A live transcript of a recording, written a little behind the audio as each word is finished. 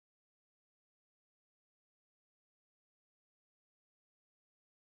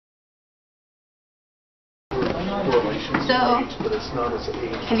So,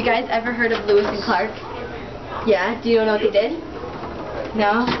 have you guys ever heard of Lewis and Clark? Yeah? Do you know what they did?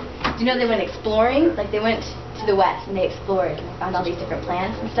 No? Do you know they went exploring? Like they went to the west and they explored and found all these different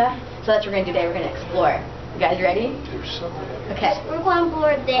plants and stuff. So that's what we're going to do today. We're going to explore. You guys ready? Okay. We're going to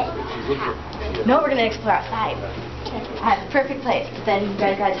explore this. No, we're going to explore outside. I have a perfect place, but then you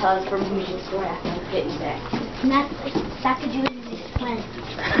guys got to tell us where we should explore after we get in there. And that's what you would explain.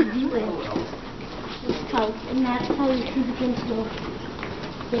 And that's how we can begin to go.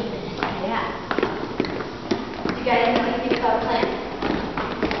 Yeah. Do you guys know anything about plants?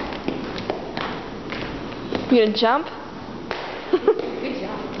 You gonna jump? Good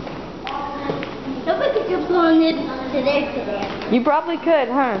job. Nobody could jump on it to there today. You probably could,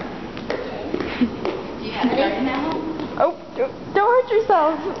 huh? Do you have a garden at home? Oh, don't hurt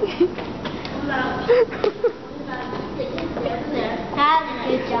yourself. That was a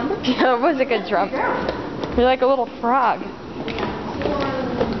good jump. Yeah, it was a good jump. You're like a little frog.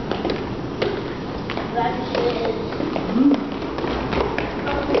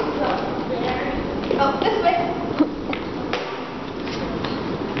 Oh, this way.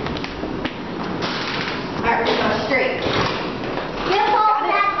 Alright, we're going to go straight. You pull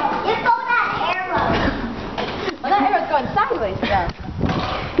that arrow. Well, that arrow's going sideways, though.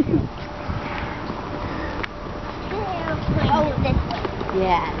 Oh, this way.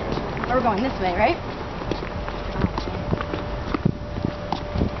 Yeah. We're going this way, right?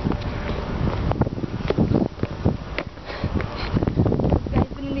 You guys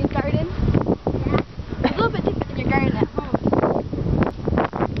been in these gardens? Yeah. It's a little bit different than your garden at home.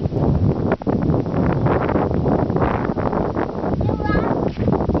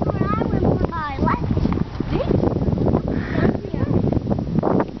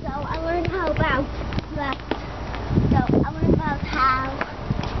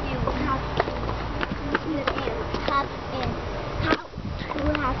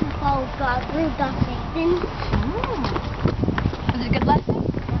 Was it a good lesson?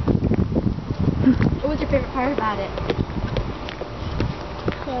 What was your favorite part about it?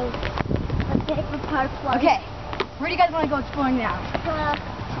 So, the favorite part was... Okay, where do you guys want to go exploring now?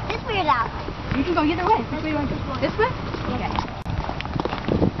 Just figure it out. You can go either way. Which way do you want to go? This way? Okay.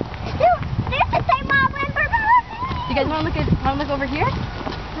 There's the same limber. You guys want to look over here?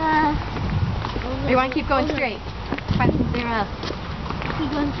 Or you want to keep going straight? Find something else.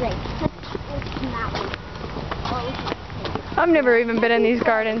 Keep going straight. I've never even been in these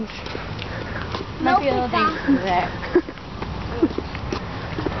gardens. Might be a little dangerous there.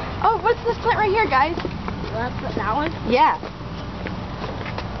 Oh, what's this plant right here, guys? That one? Yeah.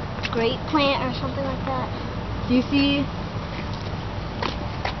 Great plant or something like that. Do you see?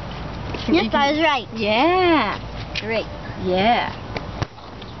 Yes, I was right. Yeah. Great. Yeah.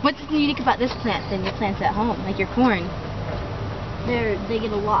 What's unique about this plant than your plants at home, like your corn? They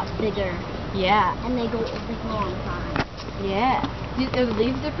get a lot bigger. Yeah. And they go a long time. Yeah. Are the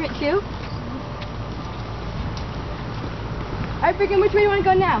leaves different too? Alright, Brigham, which way do you want to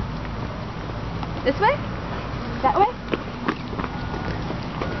go now? This way? That way?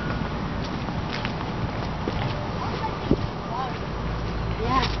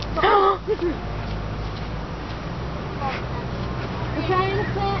 Yeah. We're trying to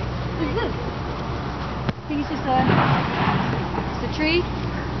plant. What is this? I think it's just a tree.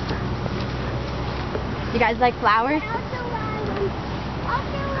 You guys like flowers?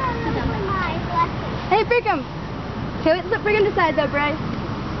 Hey, Brigham! Okay, let's let Brigham decide though, Bryce.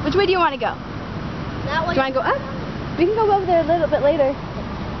 Which way do you want to go? That way. Do you want to go up? We can go over there a little bit later.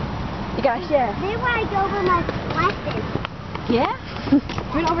 You gotta share. They want to go over my lessons. Yeah?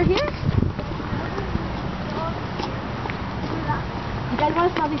 Right over here? You guys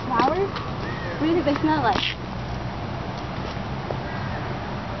want to smell these flowers? What do you think they smell like?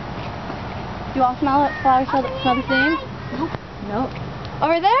 Do you all smell it? Flowers smell the same? Nope. Nope.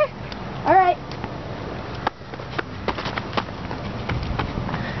 Over there? Alright.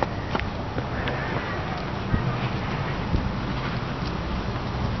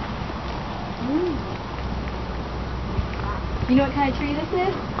 You know what kind of tree this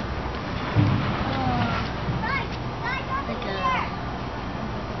is?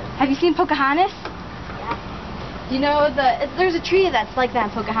 Have you seen Pocahontas? Yeah. You know there's a tree that's like that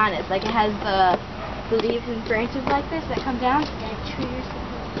in Pocahontas. Like it has the leaves and branches like this that come down. Yeah, tree or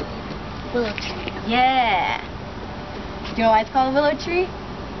something. Willow tree. Yeah. Do you know why it's called a willow tree?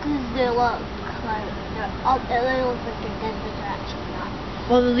 Because they look like they look like they're dead, but they're actually not.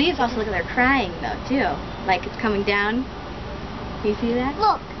 Well, the leaves also look like they're crying though too. Like it's coming down. Do you see that?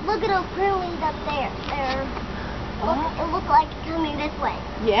 Look at those pretty leaves up there. It looks like it's coming this way.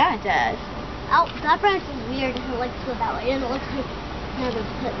 Yeah, it does. Oh, that branch is weird. It doesn't like split that way. It doesn't look like never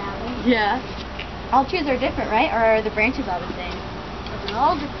split that way. Yeah. All trees are different, right? Or are the branches all the same? They're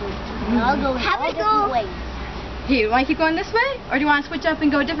all different. They all go in all different ways. Here, you want to keep going this way? Or do you want to switch up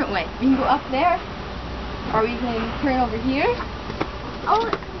and go a different way? We can go up there. Or we can turn over here. Oh,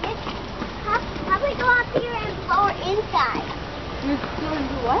 how we go up here and go inside? You're going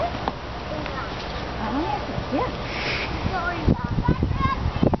to what? Inside. Yeah. Go inside.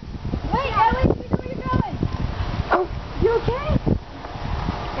 Wait, Ellie, you know where you're going. Oh, you okay?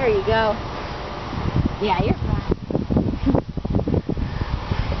 There you go. Yeah, you're fine.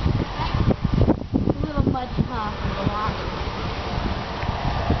 A little mud tough and a lot.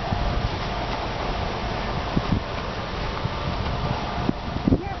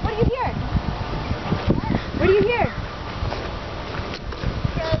 What do you hear? What do you hear?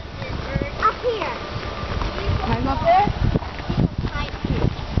 Up here. Climb up there?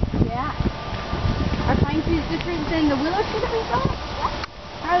 Yeah. Are pine trees different than the willow tree that we saw?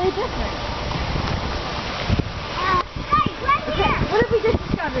 How are they different? Right Okay, here. what have we just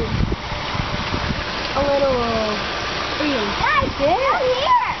discovered? A little stream. Guys, Yeah. down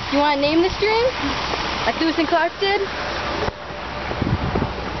here. You want to name the stream? Like Lewis and Clark did?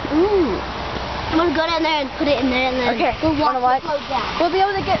 Ooh. I'm gonna go down there and put it in there, and then Okay, we'll walk wanna what? the float down. We'll be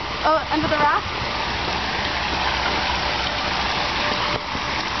able to get under the rock?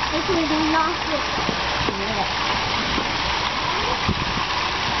 This one is not good.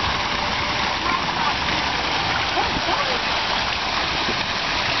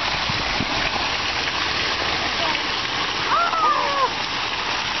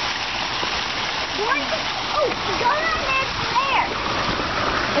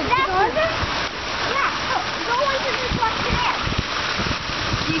 Is it going there? Go into this one there.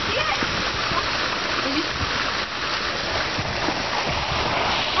 Do you see it? Did you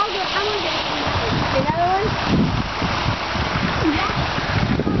I'm gonna get it. see another one?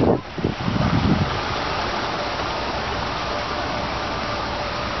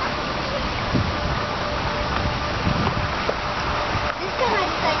 This time I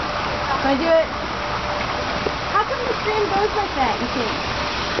decided Can I do it? How come the stream goes like that, you think?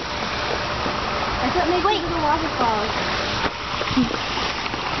 I thought maybe it was a waterfall.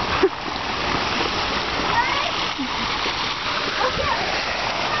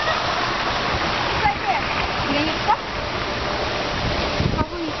 right there. You gonna get stuck?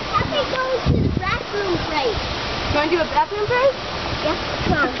 Happy goes to the bathroom break. You wanna do a bathroom break? Yeah,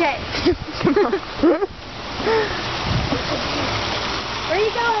 come on. Okay. Where are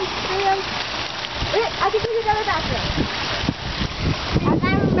you going, Brigham? Wait, I can show you another bathroom.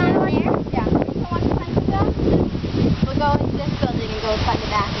 That room right over there? Yeah. You want to find some? We'll go into this building and go find the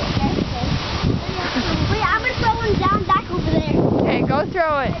bathroom, okay? Wait, I'm gonna throw one down back over there. Okay, go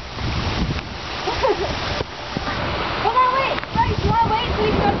throw it. Hold on, wait. Bryce, you want to wait so we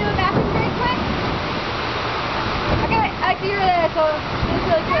can go do a bathroom very quick? Okay, actually you're there, so it's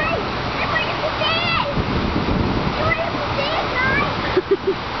really quick. Guys, that's where you can stand. That's where you can stand, guys.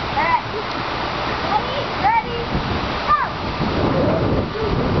 Alright. Ready? Go!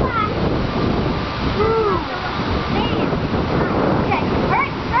 Okay,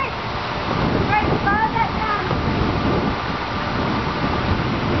 alright, Bryce. Bryce, follow that down.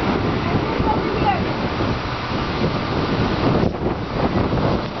 Over here.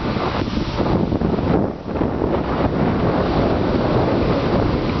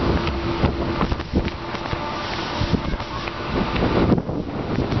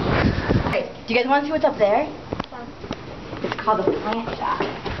 Do you guys want to see what's up there? It's called the plant shop.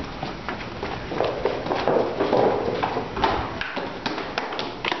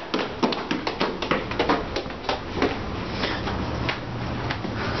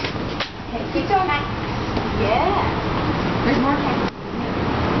 Okay, keep going. Yeah. There's more cactus.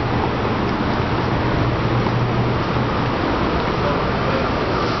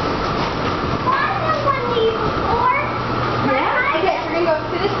 Yeah. Okay, we're gonna go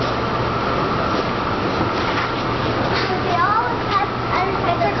to this.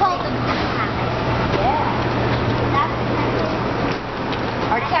 They're called the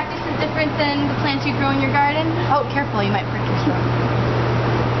Are cactuses different than the plants you grow in your garden? Oh, careful, you might prick yourself.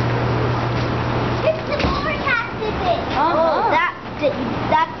 It's the more cactuses. Uh-huh.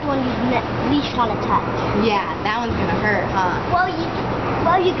 That's the one you least want to touch. Yeah, that one's gonna hurt, huh? Well,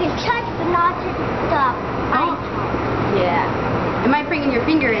 you can touch, but not to stop. Yeah. It might bring in your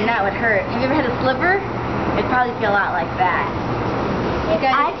finger and that would hurt. Have you ever had a sliver? It'd probably feel a lot like that.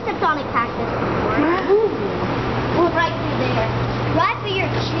 I've stepped on a cactus before. Well, right through there. Right through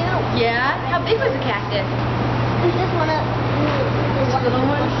your chew. Yeah? How big was the cactus? It's just one of Just a little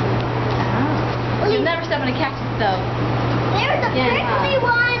one? Oh. You'll never step on a cactus though. There's a prickly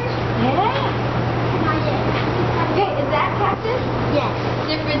one. Yeah. Okay, is that cactus Yes.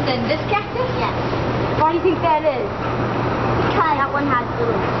 different than this cactus? Yes. Why do you think that is? Because that one has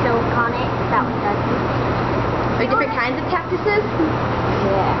little silk on it. That one doesn't. Are different kinds of cactuses?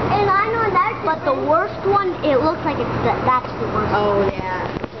 Yeah. And I know that's. But the worst one, it looks like that's the worst. Oh yeah.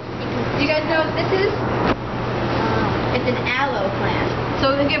 Do you guys know what this is? It's an aloe plant.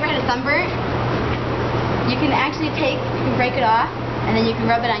 So have you ever had a sunburn? You can actually you can break it off, and then you can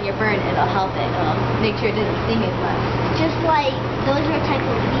rub it on your burn. It'll help it. It'll make sure it doesn't sting as much. Just like those are a type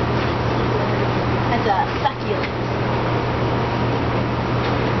of meat. That's a succulent.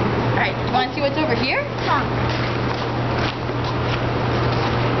 Alright, you want to see what's over here? Come.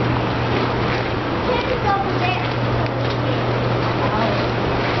 It's over there.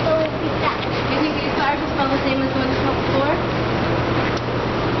 So it'll be that. Do you think these flowers will smell the same as the ones you smelled before?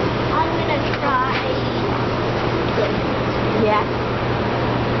 I'm gonna try. Yeah.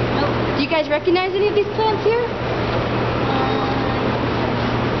 Nope. Do you guys recognize any of these plants here?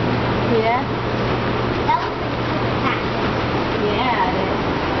 Yeah. That looks like a cactus. Yeah, it is.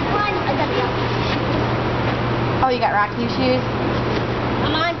 One, I got the other. Oh, you got rocking shoes?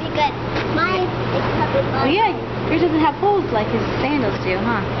 Mine be good. Mine is covered. Oh yeah, yours doesn't have holes like his sandals do,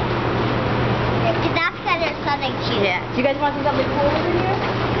 huh? Because that's because they're southern shoes. Yeah. Do you guys want to see something cool over here?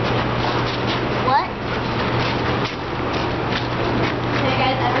 What? Have you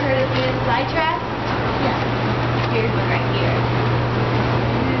guys ever heard of Venus flytrap? Yeah. Here's one right here.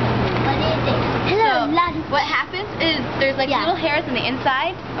 What is it? So, what happens is there's like Yeah. little hairs on the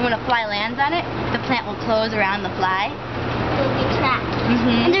inside, and when a fly lands on it, the plant will close around the fly. It'll be trapped.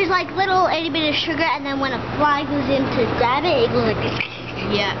 Mm-hmm. And there's like little itty bit of sugar, and then when a fly goes in to grab it, it goes like this.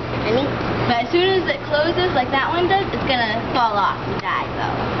 Yeah. I mean, But as soon as it closes, like that one does, it's gonna fall off and die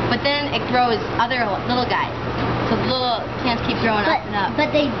though. But then it grows other little guys. So the little plants keep growing up and up.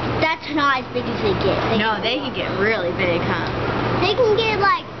 but that's not as big as they get. They can get really big, huh? They can get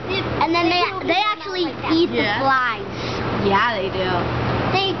like, and then they actually eat the Yeah. flies. Yeah, they do.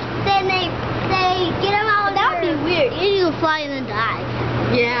 They get them out. That would be weird. Eating a fly and then die.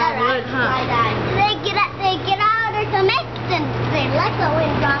 Yeah, That would, huh? fly dies. They get out of their stomach and they let the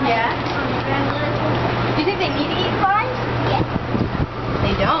wind drop it Yeah. on the ground. Do you think they need to eat flies? Yes.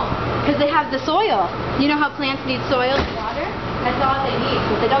 They don't. Because they have the soil. You know how plants need soil and water? That's all they need.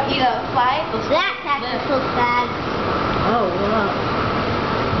 If they don't eat a fly, they'll That cactus looks bad. Oh, wow.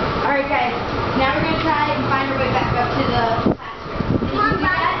 Alright guys, now we're going to try and find our way back up to the pasture. Come on,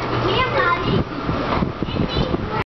 Bryce. We can't, Bobby.